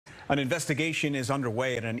An investigation is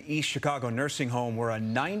underway at an East Chicago nursing home where a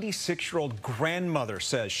 96-year-old grandmother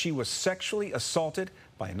says she was sexually assaulted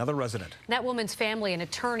by another resident. That woman's family and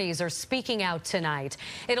attorneys are speaking out tonight.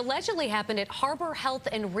 It allegedly happened at Harbor Health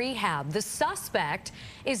and Rehab. The suspect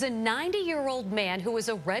is a 90-year-old man who is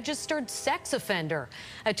a registered sex offender.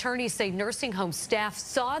 Attorneys say nursing home staff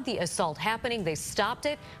saw the assault happening. They stopped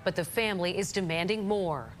it, but the family is demanding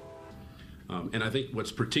more. And I think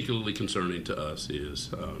what's particularly concerning to us is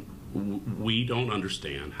we don't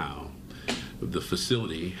understand how the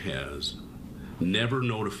facility has never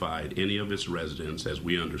notified any of its residents, as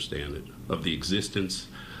we understand it, of the existence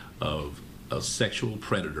of a sexual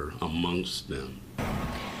predator amongst them.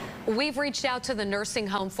 We've reached out to the nursing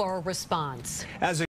home for a response. As